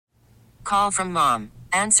Call from mom.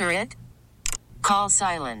 Answer it. Call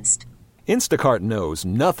silenced. Instacart knows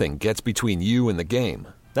nothing gets between you and the game.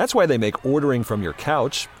 That's why they make ordering from your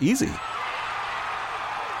couch easy.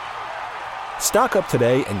 Stock up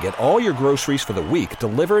today and get all your groceries for the week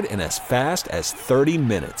delivered in as fast as 30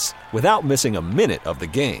 minutes without missing a minute of the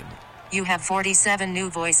game. You have 47 new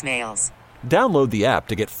voicemails. Download the app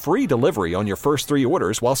to get free delivery on your first 3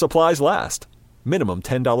 orders while supplies last. Minimum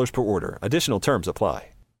 $10 per order. Additional terms apply.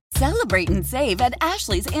 Celebrate and save at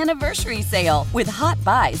Ashley's Anniversary Sale. With Hot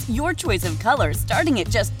Buys, your choice of colors starting at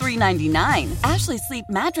just $3.99. Ashley Sleep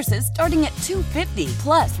mattresses starting at $2.50.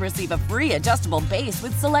 Plus, receive a free adjustable base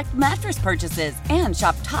with select mattress purchases. And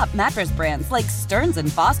shop top mattress brands like Stearns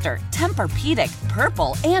 & Foster, Tempur-Pedic,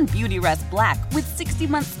 Purple, and Beautyrest Black with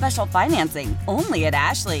 60-month special financing. Only at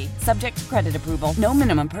Ashley. Subject to credit approval. No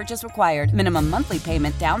minimum purchase required. Minimum monthly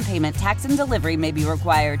payment, down payment, tax, and delivery may be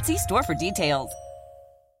required. See store for details.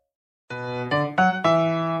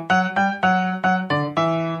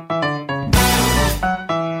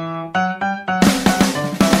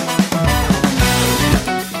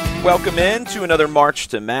 Welcome in to another March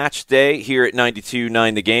to Matchday here at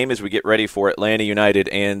 92.9 The Game as we get ready for Atlanta United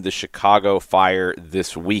and the Chicago Fire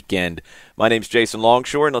this weekend. My name's Jason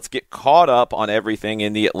Longshore, and let's get caught up on everything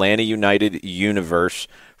in the Atlanta United universe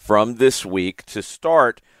from this week. To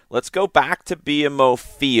start, let's go back to BMO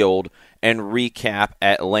Field and recap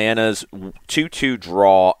Atlanta's 2-2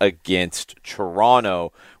 draw against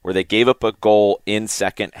Toronto, where they gave up a goal in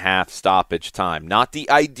second half stoppage time. Not the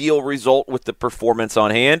ideal result with the performance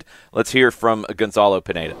on hand. Let's hear from Gonzalo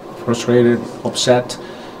Pineda. Frustrated, upset,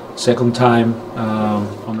 second time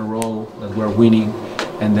on a row that we're winning,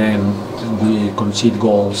 and then we concede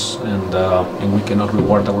goals, and we cannot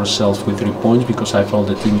reward ourselves with 3 points because I felt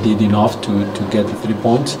the team did enough to get the 3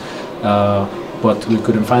 points. But we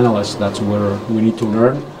couldn't finalize. That's where we need to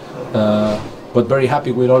learn. But very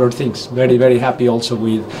happy with other things. Very, very happy also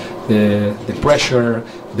with the pressure,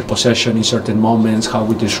 the possession in certain moments, how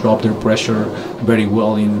we disrupt their pressure very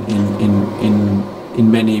well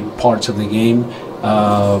in many parts of the game.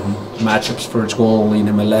 Matchups first goal in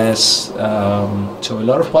MLS. So a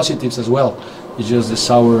lot of positives as well. It's just the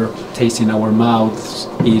sour taste in our mouths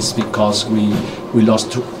is because we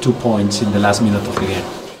lost 2 points in the last minute of the game.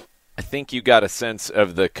 I think you got a sense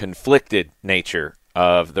of the conflicted nature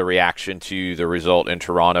of the reaction to the result in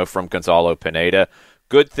Toronto from Gonzalo Pineda.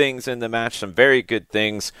 Good things in the match, some very good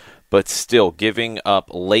things, but still giving up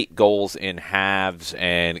late goals in halves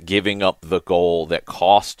and giving up the goal that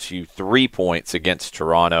cost you 3 points against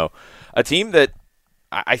Toronto. A team that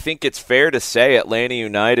I think it's fair to say Atlanta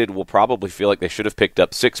United will probably feel like they should have picked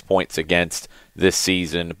up 6 points against this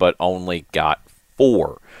season, but only got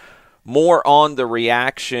 4. More on the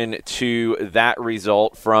reaction to that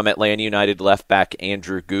result from Atlanta United left back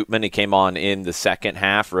Andrew Gutman. He came on in the second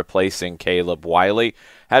half, replacing Caleb Wiley.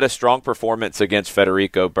 Had a strong performance against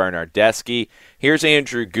Federico Bernardeschi. Here's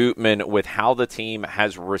Andrew Gutman with how the team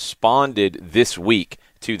has responded this week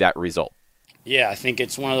to that result. Yeah, I think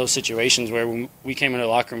it's one of those situations where when we came into the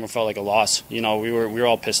locker room, it felt like a loss. We were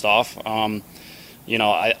all pissed off.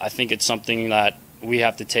 I think it's something that we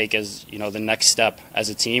have to take as the next step as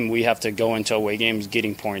a team. We have to go into away games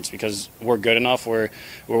getting points because we're good enough. We're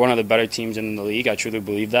one of the better teams in the league. I truly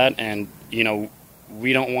believe that, and we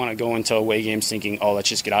don't want to go into away games thinking, oh, let's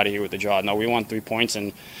just get out of here with the draw. No, we want 3 points,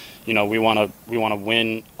 and we want to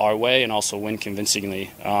win our way and also win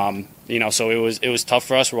convincingly. So it was tough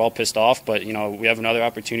for us. We're all pissed off, but we have another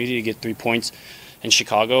opportunity to get 3 points in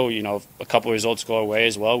Chicago. A couple of results go our way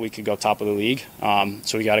as well, we could go top of the league.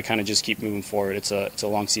 So we got to kind of just keep moving forward. It's a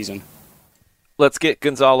long season. Let's get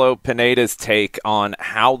Gonzalo Pineda's take on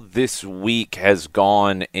how this week has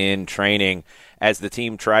gone in training as the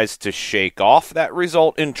team tries to shake off that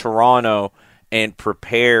result in Toronto and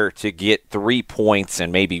prepare to get 3 points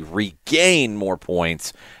and maybe regain more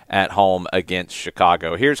points at home against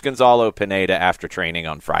Chicago. Here's Gonzalo Pineda after training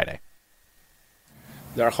on Friday.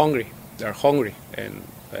 They're hungry, and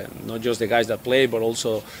not just the guys that play, but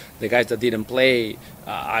also the guys that didn't play.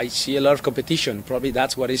 I see a lot of competition. Probably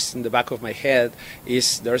that's what is in the back of my head,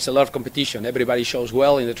 is there's a lot of competition. Everybody shows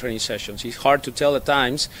well in the training sessions. It's hard to tell at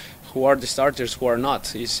times who are the starters, who are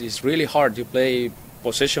not. It's really hard to play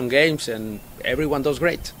possession games, and everyone does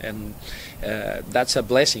great. And that's a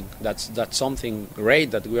blessing. That's something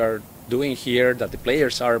great that we are doing here, that the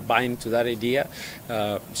players are buying to that idea.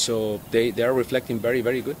 So they are reflecting very,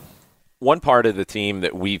 very good. One part of the team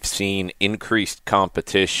that we've seen increased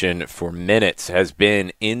competition for minutes has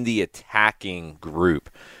been in the attacking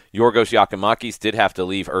group. Yorgos Giacomakis did have to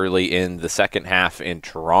leave early in the second half in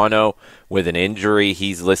Toronto with an injury.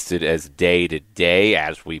 He's listed as day-to-day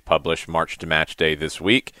as we publish March to Match Day this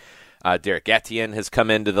week. Derrick Etienne has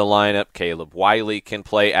come into the lineup. Caleb Wiley can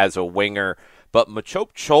play as a winger. But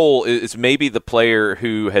Machop Chol is maybe the player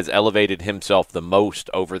who has elevated himself the most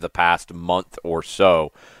over the past month or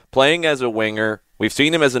so. Playing as a winger, we've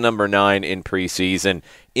seen him as a number 9 in preseason.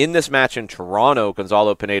 In this match in Toronto,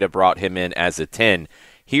 Gonzalo Pineda brought him in as a 10.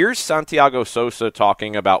 Here's Santiago Sosa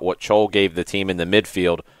talking about what Chol gave the team in the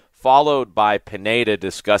midfield, followed by Pineda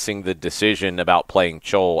discussing the decision about playing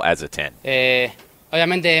Chol as a 10.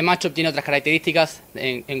 Obviamente Matchup tiene otras características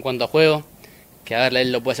en cuanto a juego, que a ver,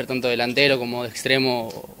 él lo puede hacer tanto delantero como de extremo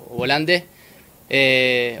o volante.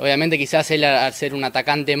 Obviamente quizás él al ser un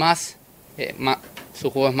atacante más su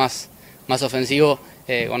juego es más ofensivo.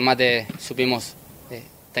 Con Mate sabíamos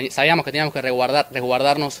que teníamos que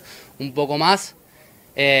resguardarnos un poco más.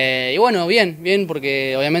 Y bueno, bien,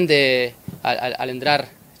 porque obviamente al entrar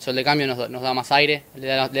Sol de Cambio nos da más aire, le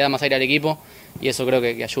da más aire al equipo, y eso creo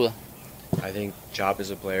que ayuda. I think Chop is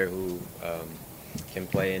a player who can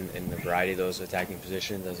play in a variety of those attacking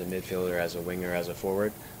positions, as a midfielder, as a winger, as a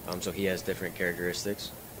forward. So he has different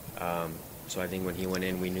characteristics. So I think when he went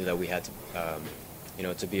in, we knew that we had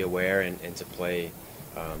to, to be aware and to play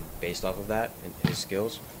based off of that and his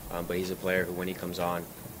skills. But he's a player who, when he comes on,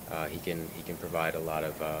 he can provide a lot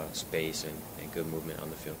of space and good movement on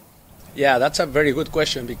the field. Yeah, that's a very good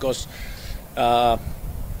question, because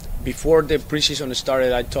before the preseason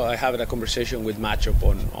started, I had a conversation with Matchup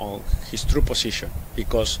on his true position,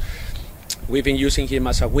 because we've been using him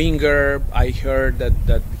as a winger. I heard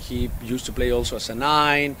that he used to play also as a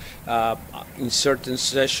 9. In certain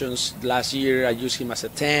sessions last year, I used him as a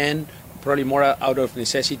 10, probably more out of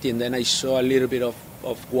necessity, and then I saw a little bit of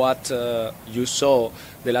what you saw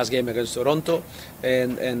the last game against Toronto,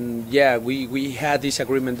 and yeah, we had this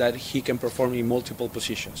agreement that he can perform in multiple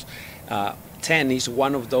positions. 10 is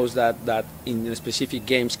one of those that in specific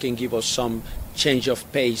games can give us some change of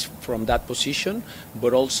pace from that position,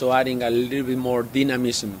 but also adding a little bit more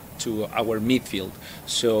dynamism to our midfield.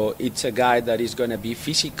 So it's a guy that is going to be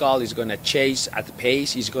physical, is going to chase at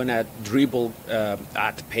pace, is going to dribble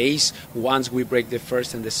at pace. Once we break the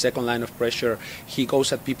first and the second line of pressure, he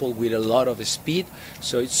goes at people with a lot of speed.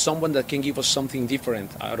 So it's someone that can give us something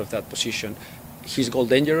different out of that position. He's goal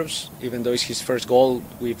dangerous, even though it's his first goal.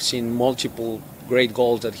 We've seen multiple great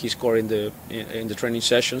goals that he scored in the training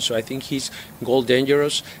session. So I think he's goal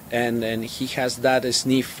dangerous, and he has that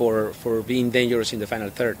sniff for being dangerous in the final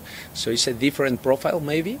third. So it's a different profile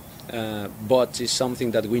maybe, but it's something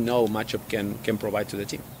that we know Matchup can provide to the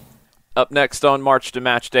team. Up next on March to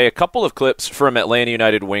Match Day, a couple of clips from Atlanta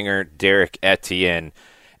United winger Derrick Etienne.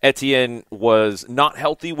 Etienne was not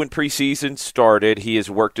healthy when preseason started. He has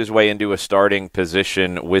worked his way into a starting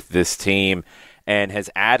position with this team and has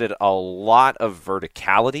added a lot of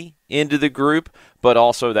verticality into the group, but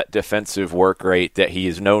also that defensive work rate that he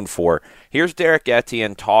is known for. Here's Derrick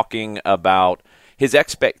Etienne talking about his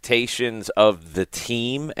expectations of the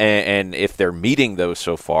team and if they're meeting those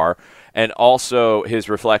so far, and also his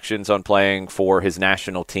reflections on playing for his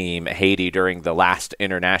national team, Haiti, during the last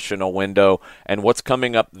international window, and what's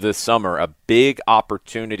coming up this summer, a big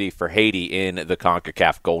opportunity for Haiti in the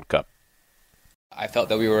CONCACAF Gold Cup. I felt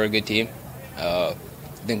that we were a good team. I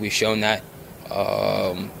think we've shown that.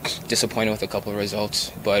 Disappointed with a couple of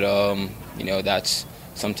results, but that's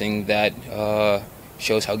something that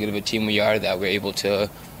shows how good of a team we are, that we're able to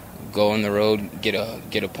go on the road, get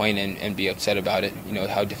a point, and be upset about it. You know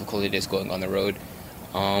how difficult it is going on the road.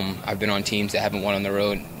 I've been on teams that haven't won on the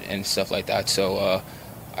road and stuff like that. So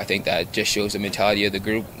I think that just shows the mentality of the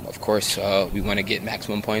group. Of course, we want to get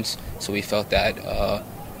maximum points. So we felt that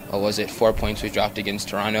 4 points was dropped against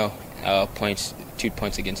Toronto, 2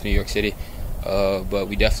 points against New York City. But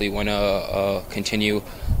we definitely want to continue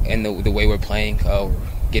in the way we're playing,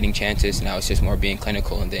 getting chances. Now it's just more being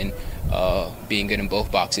clinical and then being good in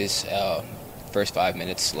both boxes, first 5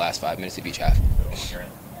 minutes, last 5 minutes of each half.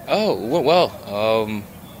 Oh, went well.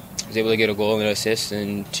 Was able to get a goal and an assist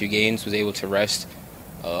in 2 games, was able to rest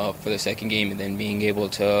for the second game, and then being able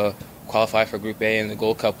to qualify for Group A and the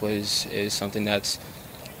Gold Cup is something that's,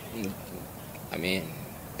 I mean,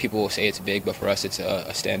 people will say it's big, but for us it's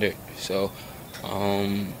a standard. So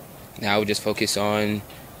now we just focus on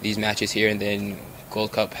these matches here, and then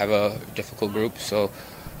Gold Cup have a difficult group. So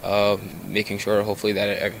making sure, hopefully,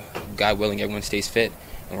 that God willing, everyone stays fit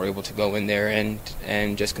and we're able to go in there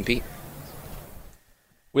and just compete.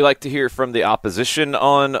 We like to hear from the opposition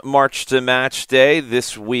on March to Match Day.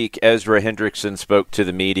 This week, Ezra Hendrickson spoke to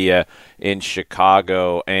the media in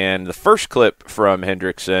Chicago, and the first clip from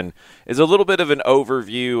Hendrickson is a little bit of an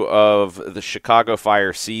overview of the Chicago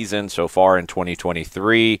Fire season so far in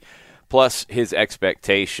 2023, plus his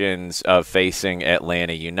expectations of facing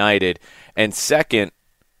Atlanta United. And second,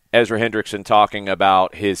 Ezra Hendrickson talking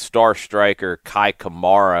about his star striker, Kai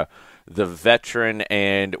Kamara, the veteran,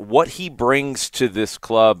 and what he brings to this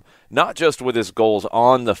club, not just with his goals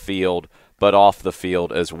on the field, but off the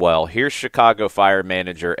field as well. Here's Chicago Fire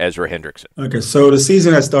manager Ezra Hendrickson. Okay, so the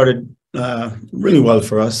season has started really well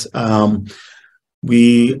for us.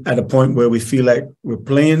 We at a point where we feel like we're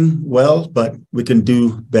playing well, but we can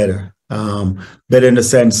do better. Better in the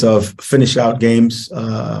sense of finish out games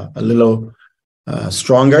a little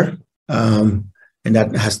stronger, and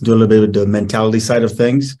that has to do a little bit with the mentality side of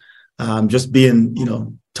things. Just being,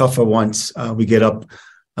 tougher once we get up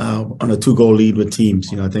on a 2-goal lead with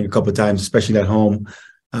teams. I think a couple of times, especially at home,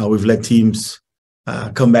 we've let teams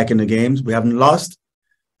come back in the games. We haven't lost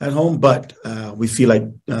at home, but we feel like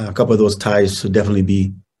a couple of those ties should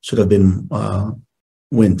have been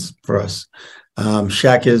wins for us.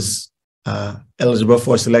 Shaq is eligible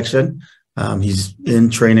for selection. He's in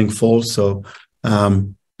training full, so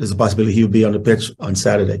there's a possibility he'll be on the pitch on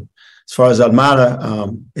Saturday. As far as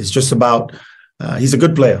Almada, it's just about he's a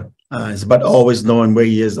good player. It's about always knowing where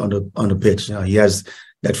he is on the pitch. He has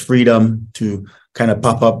that freedom to kind of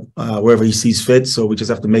pop up wherever he sees fit. So we just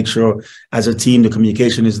have to make sure as a team the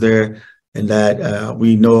communication is there and that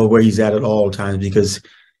we know where he's at all times, because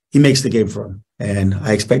he makes the game for him. And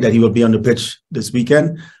I expect that he will be on the pitch this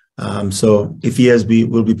weekend. So if he is,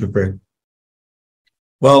 we'll be prepared.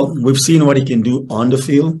 Well, we've seen what he can do on the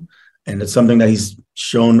field, and it's something that he's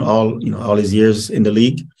shown all his years in the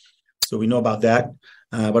league. So we know about that.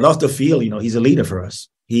 But off the field, he's a leader for us.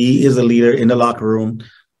 He is a leader in the locker room.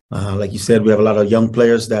 Like you said, we have a lot of young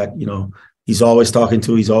players that, he's always talking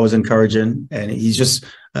to, he's always encouraging, and he's just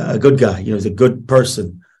a good guy. He's a good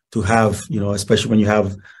person to have, especially when you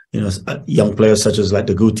have, young players such as like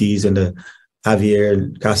the Gutis and the Javier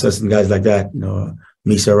and Casas and guys like that,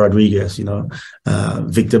 Misa Rodriguez,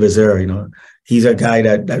 Victor Becerra, he's a guy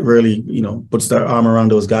that really, puts their arm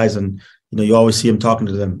around those guys, and, you always see him talking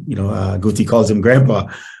to them. Guti calls him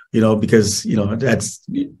grandpa, because, that's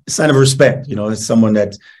a sign of respect. It's someone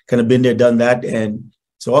that's kind of been there, done that. And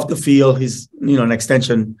so off the field, he's, an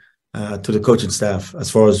extension to the coaching staff as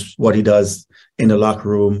far as what he does in the locker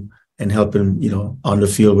room and helping, on the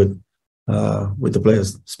field with the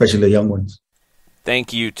players, especially the young ones.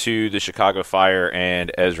 Thank you to the Chicago Fire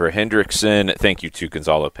and Ezra Hendrickson. Thank you to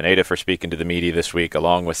Gonzalo Pineda for speaking to the media this week,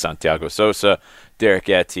 along with Santiago Sosa, Derrick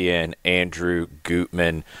Etienne, Andrew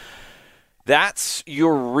Gutman. That's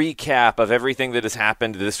your recap of everything that has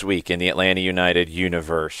happened this week in the Atlanta United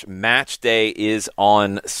universe. Match day is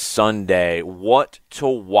on Sunday. What to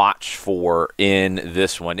watch for in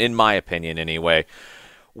this one, in my opinion anyway?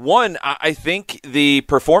 One, I think the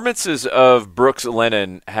performances of Brooks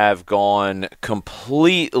Lennon have gone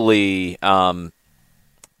completely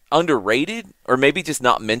underrated, or maybe just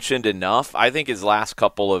not mentioned enough. I think his last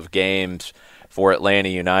couple of games for Atlanta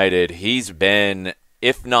United, he's been,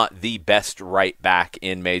 if not the best right back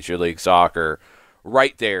in Major League Soccer,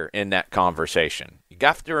 right there in that conversation. You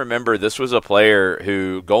have to remember, this was a player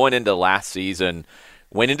who, going into last season,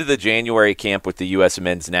 went into the January camp with the U.S.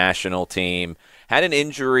 men's national team, had an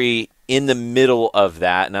injury in the middle of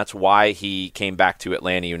that, and that's why he came back to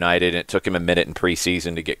Atlanta United, and it took him a minute in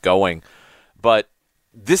preseason to get going. But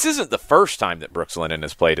this isn't the first time that Brooks Lennon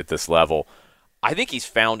has played at this level. I think he's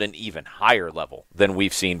found an even higher level than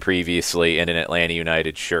we've seen previously in an Atlanta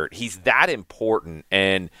United shirt. He's that important,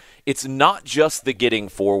 and it's not just the getting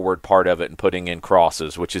forward part of it and putting in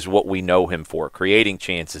crosses, which is what we know him for, creating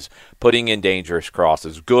chances, putting in dangerous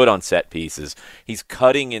crosses, good on set pieces. He's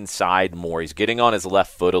cutting inside more. He's getting on his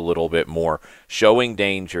left foot a little bit more, showing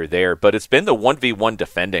danger there. But it's been the 1v1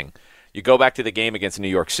 defending. You go back to the game against New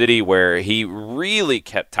York City where he really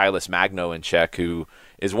kept Tylus Magno in check, who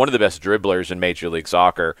is one of the best dribblers in Major League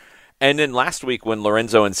Soccer. And then last week when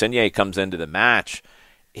Lorenzo Insigne comes into the match,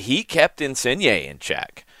 he kept Insigne in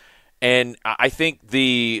check. And I think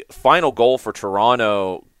the final goal for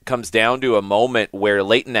Toronto comes down to a moment where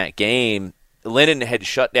late in that game, Lennon had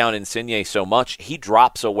shut down Insigne so much, he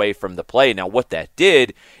drops away from the play. Now, what that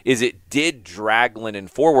did is it did drag Lennon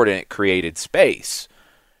forward and it created space.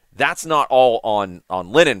 That's not all on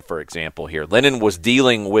Lennon, for example, here. Lennon was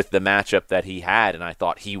dealing with the matchup that he had, and I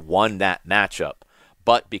thought he won that matchup.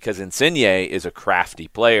 But because Insigne is a crafty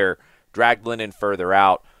player, dragged Lennon further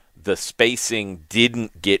out, the spacing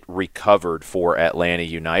didn't get recovered for Atlanta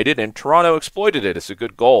United, and Toronto exploited it. It's a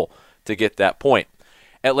good goal to get that point.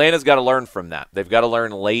 Atlanta's got to learn from that. They've got to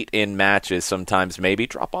learn late in matches sometimes maybe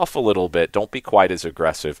drop off a little bit. Don't be quite as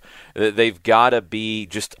aggressive. They've got to be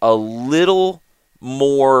just a little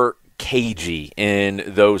more cagey in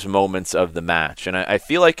those moments of the match, and I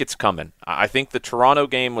feel like it's coming. I think the Toronto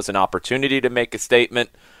game was an opportunity to make a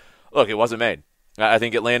statement. Look, it wasn't made. I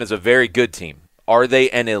think Atlanta's a very good team. Are they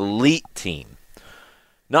an elite team?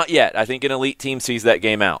 Not yet. I think an elite team sees that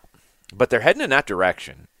game out, but they're heading in that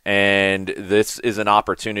direction. And this is an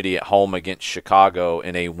opportunity at home against Chicago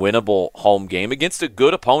in a winnable home game against a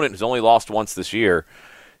good opponent who's only lost once this year.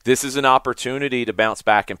 This is an opportunity to bounce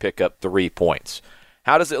back and pick up 3 points.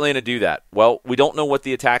 How does Atlanta do that? Well, we don't know what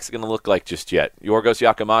the attack's going to look like just yet. Yorgos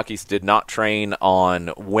Giacomakis did not train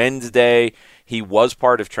on Wednesday. He was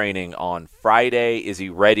part of training on Friday. Is he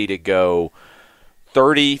ready to go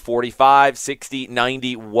 30, 45, 60,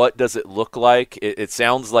 90, what does it look like? It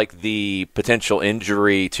sounds like the potential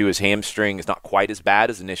injury to his hamstring is not quite as bad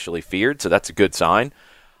as initially feared, so that's a good sign.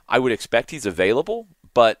 I would expect he's available,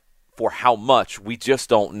 but for how much, we just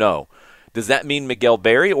don't know. Does that mean Miguel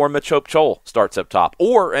Berry or Machop Chol starts up top?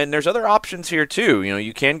 And there's other options here too.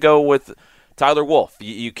 You can go with Tyler Wolff.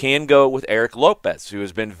 You can go with Eric Lopez, who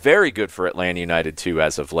has been very good for Atlanta United too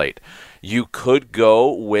as of late. You could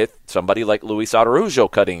go with somebody like Luis Araujo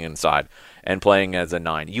cutting inside and playing as a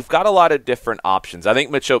 9. You've got a lot of different options. I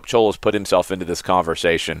think Machop Chol has put himself into this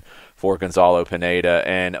conversation for Gonzalo Pineda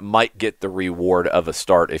and might get the reward of a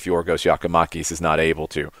start if Yorgos Giacomakis is not able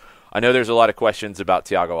to. I know there's a lot of questions about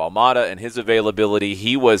Thiago Almada and his availability.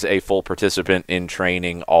 He was a full participant in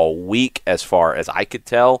training all week as far as I could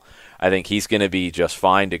tell. I think he's going to be just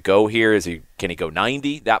fine to go here. Can he go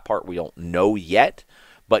 90? That part we don't know yet.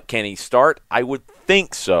 But can he start? I would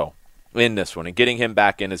think so in this one. And getting him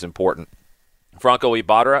back in is important. Franco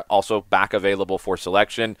Ibarra, also back available for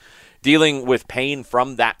selection. Dealing with pain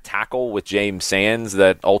from that tackle with James Sands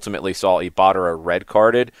that ultimately saw Ibarra red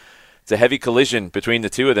carded. It's a heavy collision between the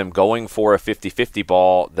two of them going for a 50-50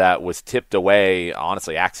 ball that was tipped away,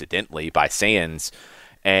 honestly, accidentally by Sands.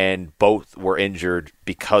 And both were injured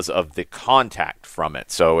because of the contact from it.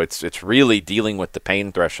 So it's really dealing with the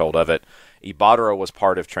pain threshold of it. Ibarra was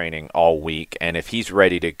part of training all week, and if he's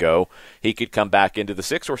ready to go, he could come back into the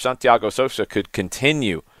 6, or Santiago Sosa could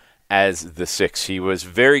continue as the 6. He was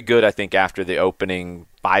very good, I think, after the opening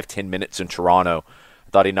 5-10 minutes in Toronto. I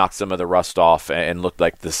thought he knocked some of the rust off and looked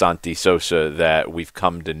like the Santi Sosa that we've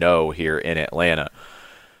come to know here in Atlanta.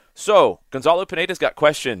 So, Gonzalo Pineda's got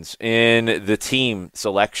questions in the team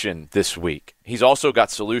selection this week. He's also got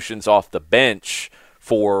solutions off the bench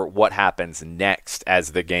for what happens next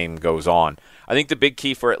as the game goes on. I think the big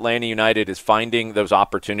key for Atlanta United is finding those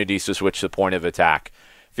opportunities to switch the point of attack.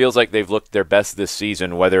 Feels like they've looked their best this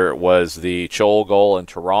season, whether it was the Chol goal in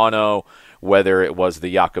Toronto, whether it was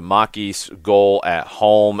the Giacomakis goal at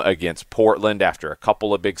home against Portland after a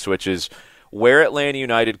couple of big switches. Where Atlanta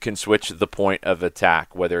United can switch the point of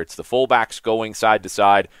attack, whether it's the fullbacks going side to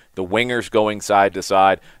side, the wingers going side to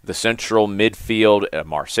side, the central midfield,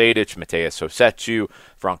 Marcedic, Mateus Hosechu,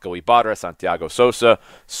 Franco Ibarra, Santiago Sosa,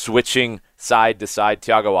 switching side to side.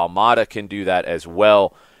 Thiago Almada can do that as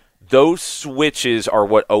well. Those switches are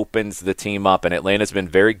what opens the team up, and Atlanta's been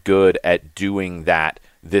very good at doing that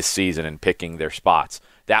this season and picking their spots.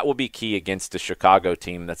 That will be key against the Chicago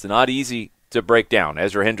team. That's not easy to break down.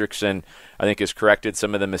 Ezra Hendrickson, I think, has corrected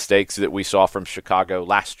some of the mistakes that we saw from Chicago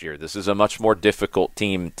last year. This is a much more difficult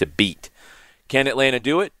team to beat. Can Atlanta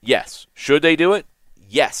do it? Yes. Should they do it?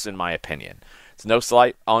 Yes, in my opinion. It's no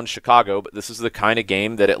slight on Chicago, but this is the kind of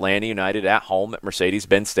game that Atlanta United at home at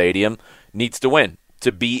Mercedes-Benz Stadium needs to win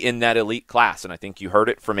to be in that elite class. And I think you heard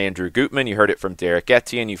it from Andrew Gutman, you heard it from Derrick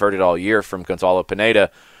Etienne, you've heard it all year from Gonzalo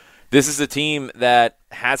Pineda. This is a team that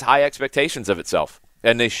has high expectations of itself,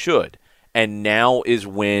 and they should. And now is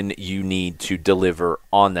when you need to deliver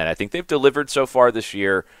on that. I think they've delivered so far this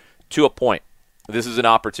year to a point. This is an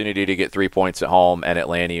opportunity to get 3 points at home, and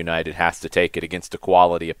Atlanta United has to take it against a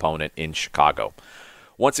quality opponent in Chicago.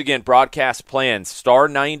 Once again, broadcast plans, Star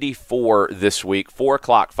 94 this week, 4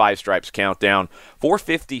 o'clock, Five Stripes Countdown.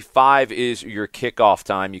 4:55 is your kickoff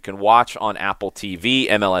time. You can watch on Apple TV,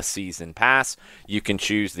 MLS Season Pass. You can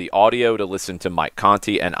choose the audio to listen to Mike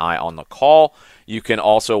Conti and I on the call. You can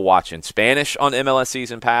also watch in Spanish on MLS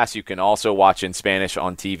Season Pass. You can also watch in Spanish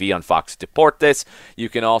on TV on Fox Deportes. You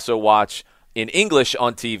can also watch in English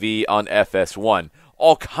on TV on FS1.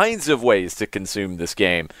 All kinds of ways to consume this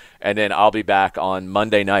game. And then I'll be back on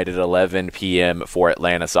Monday night at 11 p.m. for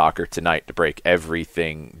Atlanta Soccer Tonight to break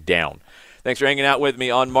everything down. Thanks for hanging out with me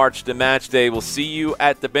on March to Match Day. We'll see you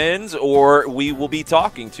at the Benz, or we will be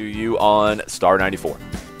talking to you on Star 94.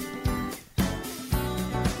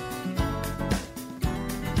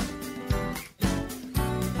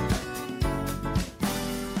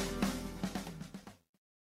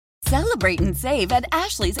 Celebrate and save at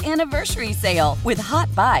Ashley's Anniversary Sale. With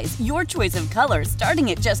Hot Buys, your choice of colors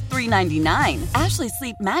starting at just $3.99. Ashley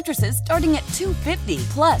Sleep mattresses starting at $2.50.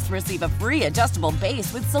 Plus, receive a free adjustable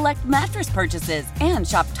base with select mattress purchases. And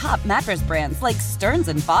shop top mattress brands like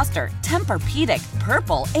Stearns & Foster, Tempur-Pedic,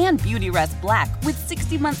 Purple, and Beautyrest Black with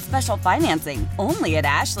 60-month special financing. Only at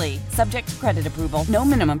Ashley. Subject to credit approval. No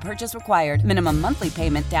minimum purchase required. Minimum monthly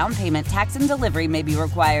payment, down payment, tax, and delivery may be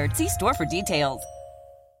required. See store for details.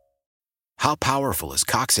 How powerful is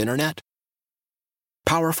Cox Internet?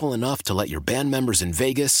 Powerful enough to let your band members in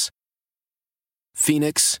Vegas,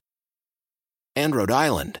 Phoenix, and Rhode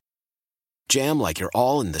Island jam like you're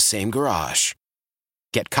all in the same garage.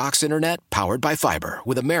 Get Cox Internet powered by fiber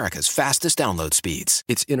with America's fastest download speeds.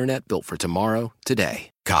 It's internet built for tomorrow, today.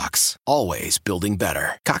 Cox, always building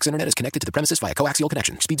better. Cox Internet is connected to the premises via coaxial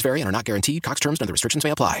connection. Speeds vary and are not guaranteed. Cox terms and other restrictions may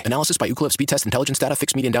apply. Analysis by Ookla of Speed Test Intelligence Data.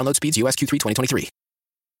 Fixed median download speeds. US Q3 2023.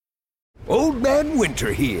 Old Man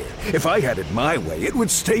Winter here. If I had it my way, it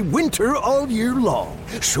would stay winter all year long.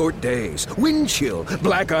 Short days, wind chill,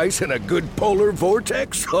 black ice, and a good polar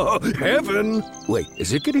vortex. Oh, heaven. Wait,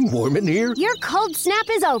 is it getting warm in here? Your cold snap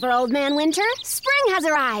is over, Old Man Winter. Spring has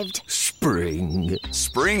arrived. Spring.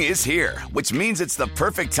 Spring is here, which means it's the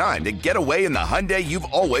perfect time to get away in the Hyundai you've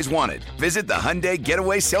always wanted. Visit the Hyundai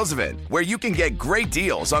Getaway Sales Event, where you can get great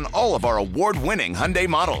deals on all of our award-winning Hyundai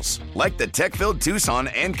models, like the tech-filled Tucson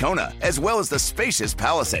and Kona, as well as the spacious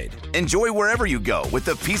Palisade. Enjoy wherever you go with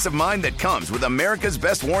the peace of mind that comes with America's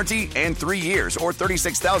best warranty and 3 years or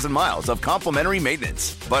 36,000 miles of complimentary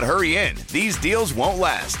maintenance. But hurry in, these deals won't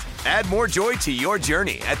last. Add more joy to your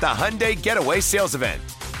journey at the Hyundai Getaway Sales Event.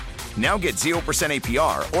 Now get 0%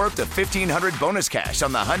 APR or up to $1,500 bonus cash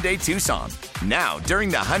on the Hyundai Tucson. Now during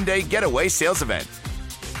the Hyundai Getaway Sales Event.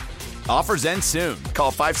 Offers end soon.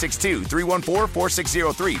 Call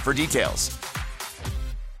 562-314-4603 for details.